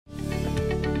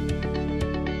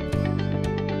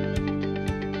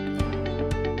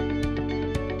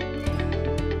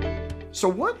So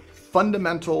what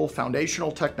fundamental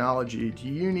foundational technology do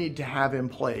you need to have in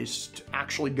place to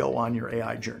actually go on your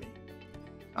AI journey?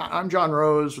 I'm John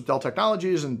Roese with Dell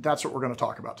Technologies, and that's what we're going to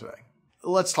talk about today.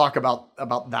 Let's talk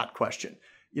about that question.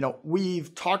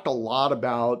 We've talked a lot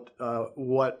about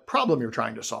what problem you're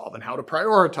trying to solve and how to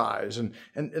prioritize and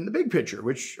the big picture,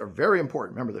 which are very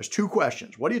important. Remember, there's two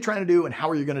questions. What are you trying to do and how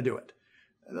are you going to do it?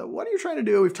 What are you trying to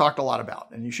do? We've talked a lot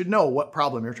about, and you should know what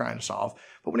problem you're trying to solve.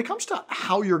 But when it comes to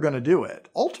how you're going to do it,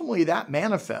 ultimately that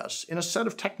manifests in a set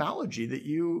of technology that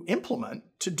you implement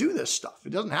to do this stuff. It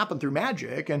doesn't happen through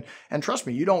magic. And trust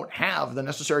me, you don't have the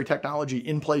necessary technology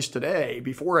in place today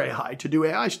before AI to do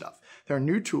AI stuff. There are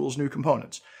new tools, new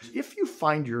components. If you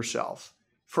find yourself,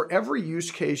 for every use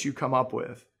case you come up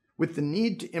with the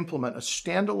need to implement a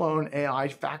standalone AI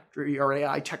factory or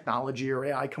AI technology or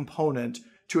AI component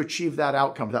to achieve that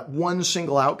outcome, that one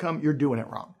single outcome, you're doing it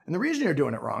wrong. And the reason you're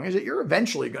doing it wrong is that you're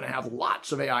eventually going to have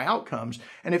lots of AI outcomes.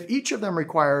 And if each of them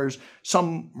requires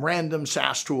some random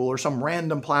SaaS tool or some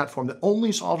random platform that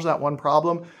only solves that one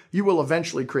problem, you will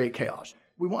eventually create chaos.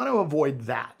 We want to avoid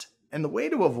that. And the way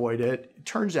to avoid it, it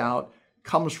turns out,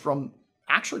 comes from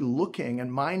actually looking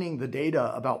and mining the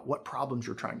data about what problems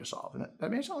you're trying to solve. And that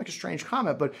may sound like a strange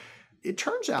comment, but it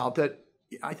turns out that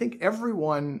I think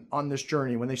everyone on this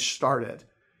journey, when they started,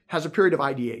 has a period of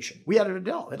ideation. We had at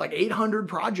Dell, had like 800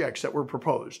 projects that were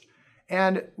proposed.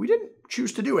 And we didn't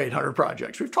choose to do 800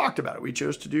 projects. We've talked about it. We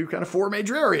chose to do kind of 4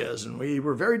 major areas, and we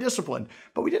were very disciplined.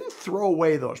 But we didn't throw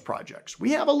away those projects.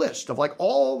 We have a list of like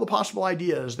all the possible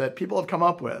ideas that people have come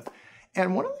up with.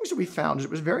 And one of the things that we found is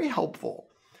it was very helpful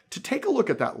to take a look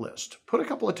at that list, put a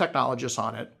couple of technologists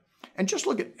on it, and just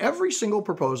look at every single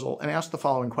proposal and ask the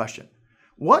following question.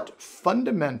 What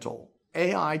fundamental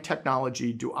AI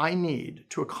technology do I need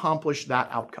to accomplish that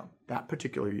outcome, that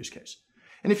particular use case?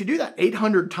 And if you do that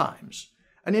 800 times,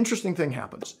 an interesting thing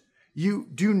happens. You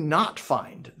do not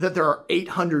find that there are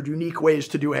 800 unique ways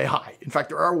to do AI. In fact,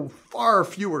 there are far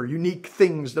fewer unique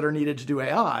things that are needed to do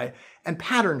AI, and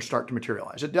patterns start to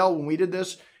materialize. At Dell, when we did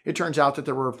this, it turns out that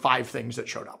there were 5 things that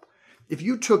showed up. If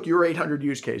you took your 800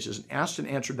 use cases and asked and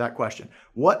answered that question,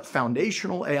 what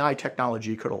foundational AI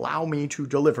technology could allow me to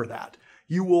deliver that?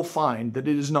 You will find that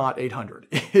it is not 800.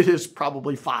 It is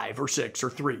probably 5 or 6 or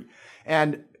 3.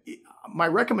 And my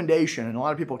recommendation, and a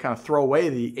lot of people kind of throw away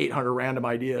the 800 random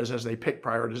ideas as they pick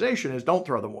prioritization, is don't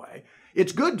throw them away.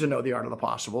 It's good to know the art of the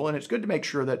possible, and it's good to make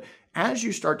sure that as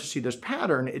you start to see this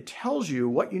pattern, it tells you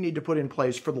what you need to put in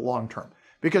place for the long term.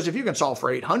 Because if you can solve for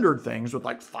 800 things with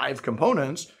like 5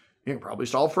 components, you can probably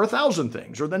solve for 1,000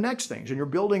 things or the next things. And you're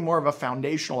building more of a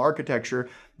foundational architecture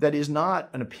that is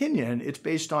not an opinion. It's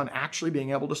based on actually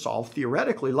being able to solve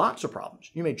theoretically lots of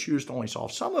problems. You may choose to only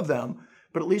solve some of them,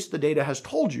 but at least the data has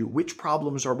told you which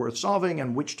problems are worth solving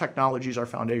and which technologies are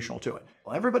foundational to it.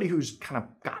 Well, everybody who's kind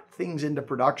of got things into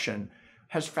production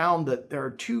has found that there are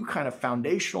 2 kind of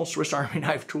foundational Swiss Army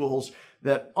knife tools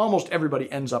that almost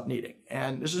everybody ends up needing.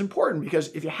 And this is important because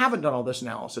if you haven't done all this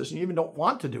analysis and you even don't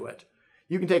want to do it,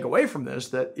 you can take away from this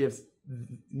that if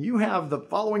you have the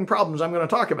following problems I'm going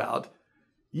to talk about,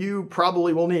 you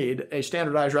probably will need a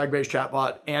standardized RAG-based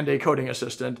chatbot and a coding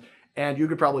assistant, and you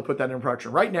could probably put that in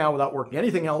production right now without working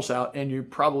anything else out, and you'd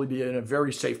probably be in a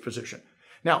very safe position.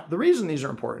 Now, the reason these are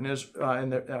important is,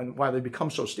 and why they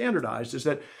become so standardized, is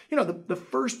that the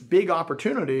first big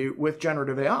opportunity with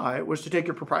generative AI was to take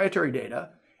your proprietary data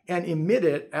and emit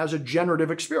it as a generative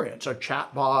experience, a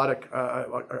chatbot,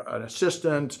 an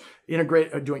assistant,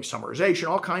 doing summarization,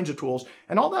 all kinds of tools.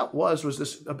 And all that was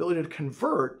this ability to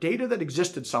convert data that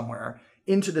existed somewhere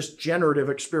into this generative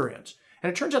experience.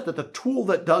 And it turns out that the tool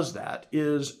that does that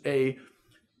is a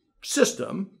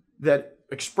system that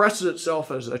expresses itself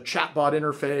as a chatbot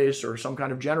interface or some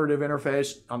kind of generative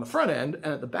interface on the front end, and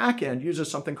at the back end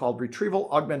uses something called retrieval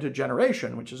augmented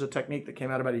generation, which is a technique that came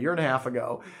out about 1.5 years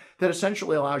ago that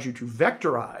essentially allows you to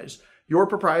vectorize your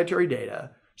proprietary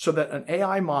data so that an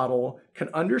AI model can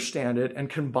understand it and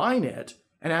combine it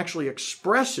and actually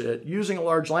express it using a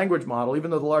large language model, even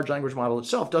though the large language model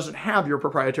itself doesn't have your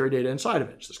proprietary data inside of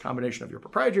it. It's this combination of your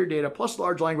proprietary data plus the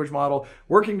large language model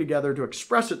working together to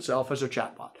express itself as a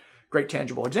chatbot. Great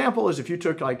tangible example is if you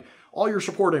took like all your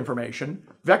support information,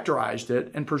 vectorized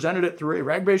it, and presented it through a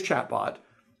RAG-based chatbot,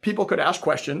 people could ask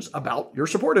questions about your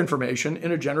support information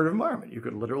in a generative environment. You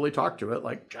could literally talk to it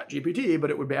like ChatGPT, but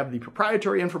it would have the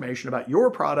proprietary information about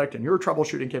your product and your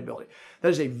troubleshooting capability. That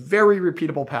is a very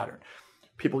repeatable pattern.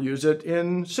 People use it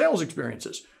in sales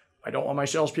experiences. I don't want my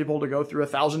salespeople to go through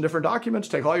 1,000 different documents.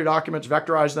 Take all your documents,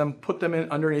 vectorize them, put them in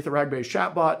underneath a RAG-based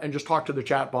chatbot, and just talk to the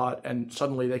chatbot, and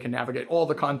suddenly they can navigate all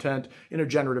the content in a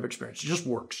generative experience. It just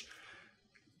works.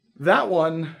 That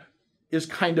one is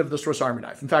kind of the Swiss Army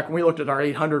knife. In fact, when we looked at our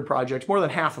 800 projects, more than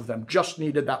half of them just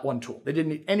needed that one tool. They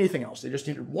didn't need anything else. They just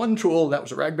needed one tool that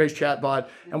was a RAG-based chatbot,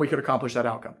 and we could accomplish that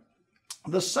outcome.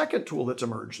 The second tool that's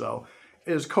emerged, though,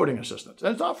 is coding assistants.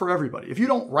 And it's not for everybody. If you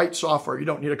don't write software, you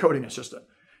don't need a coding assistant.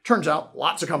 Turns out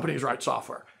lots of companies write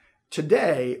software.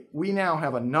 Today, we now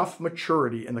have enough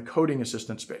maturity in the coding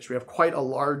assistant space. We have quite a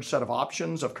large set of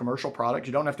options of commercial products.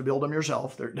 You don't have to build them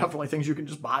yourself. They're definitely things you can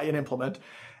just buy and implement.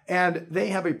 And they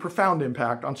have a profound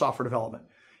impact on software development.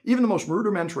 Even the most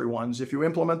rudimentary ones, if you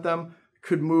implement them,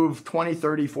 could move 20,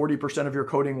 30, 40% of your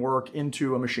coding work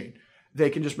into a machine. They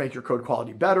can just make your code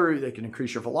quality better. They can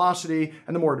increase your velocity.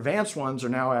 And the more advanced ones are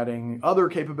now adding other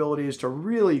capabilities to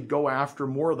really go after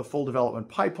more of the full development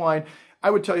pipeline. I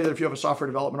would tell you that if you have a software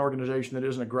development organization that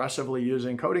isn't aggressively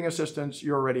using coding assistants,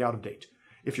 you're already out of date.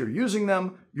 If you're using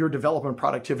them, your development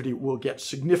productivity will get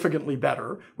significantly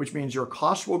better, which means your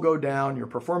costs will go down, your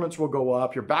performance will go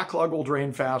up, your backlog will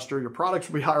drain faster, your products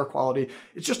will be higher quality.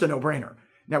 It's just a no-brainer.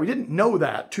 Now, we didn't know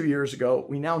that 2 years ago.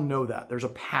 We now know that. There's a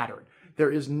pattern. There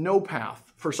is no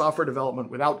path for software development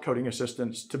without coding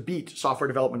assistants to beat software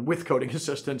development with coding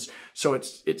assistants. So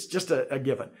it's just a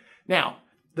given. Now,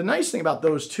 the nice thing about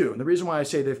those two, and the reason why I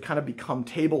say they've kind of become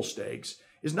table stakes,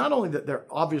 is not only that they're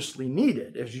obviously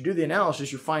needed. As you do the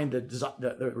analysis, you find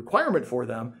the requirement for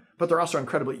them, but they're also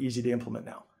incredibly easy to implement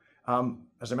now.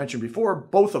 As I mentioned before,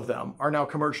 both of them are now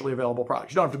commercially available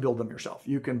products. You don't have to build them yourself.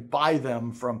 You can buy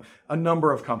them from a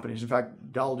number of companies. In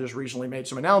fact, Dell just recently made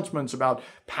some announcements about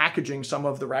packaging some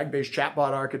of the RAG-based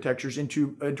chatbot architectures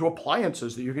into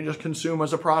appliances that you can just consume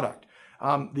as a product.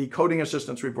 The coding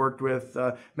assistants we've worked with,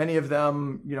 many of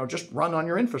them, just run on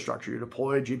your infrastructure. You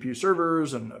deploy GPU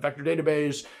servers and a vector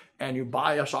database, and you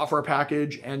buy a software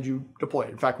package and you deploy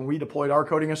it. In fact, when we deployed our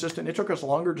coding assistant, it took us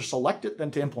longer to select it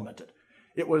than to implement it.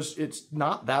 It's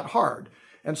not that hard.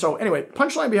 And so anyway,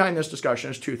 punchline behind this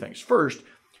discussion is two things. First,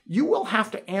 you will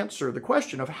have to answer the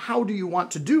question of how do you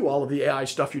want to do all of the AI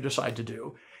stuff you decide to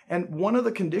do? And one of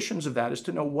the conditions of that is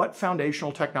to know what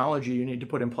foundational technology you need to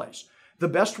put in place. The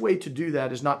best way to do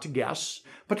that is not to guess,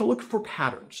 but to look for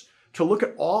patterns, to look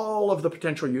at all of the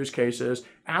potential use cases,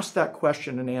 ask that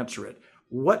question and answer it.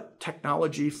 What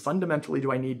technology fundamentally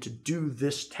do I need to do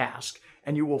this task?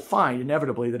 And you will find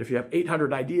inevitably that if you have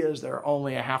 800 ideas, there are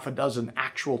only a half a dozen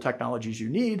actual technologies you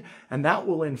need, and that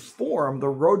will inform the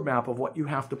roadmap of what you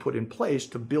have to put in place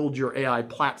to build your AI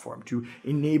platform, to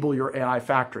enable your AI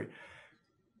factory.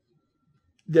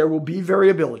 There will be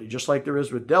variability, just like there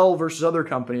is with Dell versus other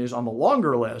companies on the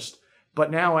longer list. But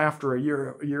now after a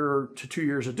year to 2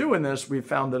 years of doing this, we've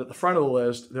found that at the front of the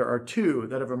list, there are two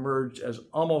that have emerged as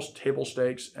almost table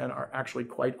stakes and are actually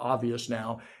quite obvious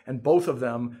now. And both of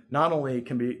them not only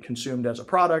can be consumed as a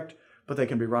product, but they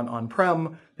can be run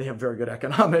on-prem. They have very good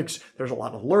economics. There's a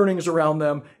lot of learnings around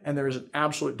them, and there is an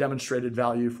absolute demonstrated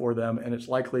value for them. And it's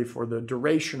likely for the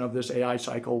duration of this AI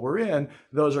cycle we're in,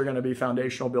 those are going to be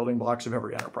foundational building blocks of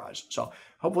every enterprise. So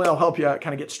hopefully I'll help you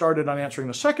kind of get started on answering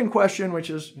the second question, which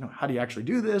is, how do you actually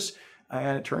do this?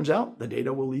 And it turns out the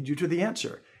data will lead you to the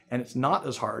answer. And it's not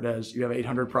as hard as you have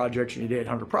 800 projects, you need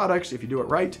 800 products. If you do it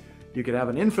right, you could have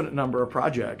an infinite number of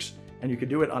projects, and you could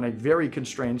do it on a very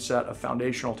constrained set of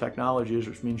foundational technologies,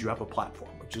 which means you have a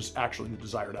platform, which is actually the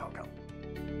desired outcome.